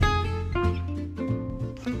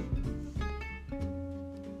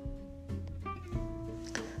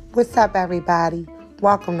What's up, everybody?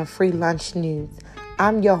 Welcome to Free Lunch News.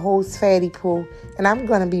 I'm your host, Fatty Pooh, and I'm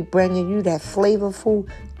going to be bringing you that flavorful,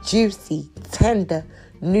 juicy, tender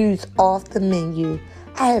news off the menu.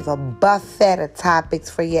 I have a buffet of topics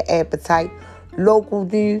for your appetite. Local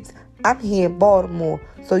news, I'm here in Baltimore,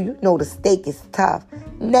 so you know the steak is tough.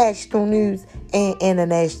 National news and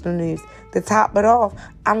international news. To top it off,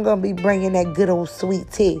 I'm going to be bringing that good old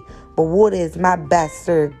sweet tea, but water is my best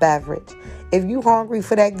served beverage. If you hungry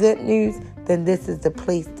for that good news, then this is the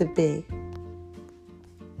place to be.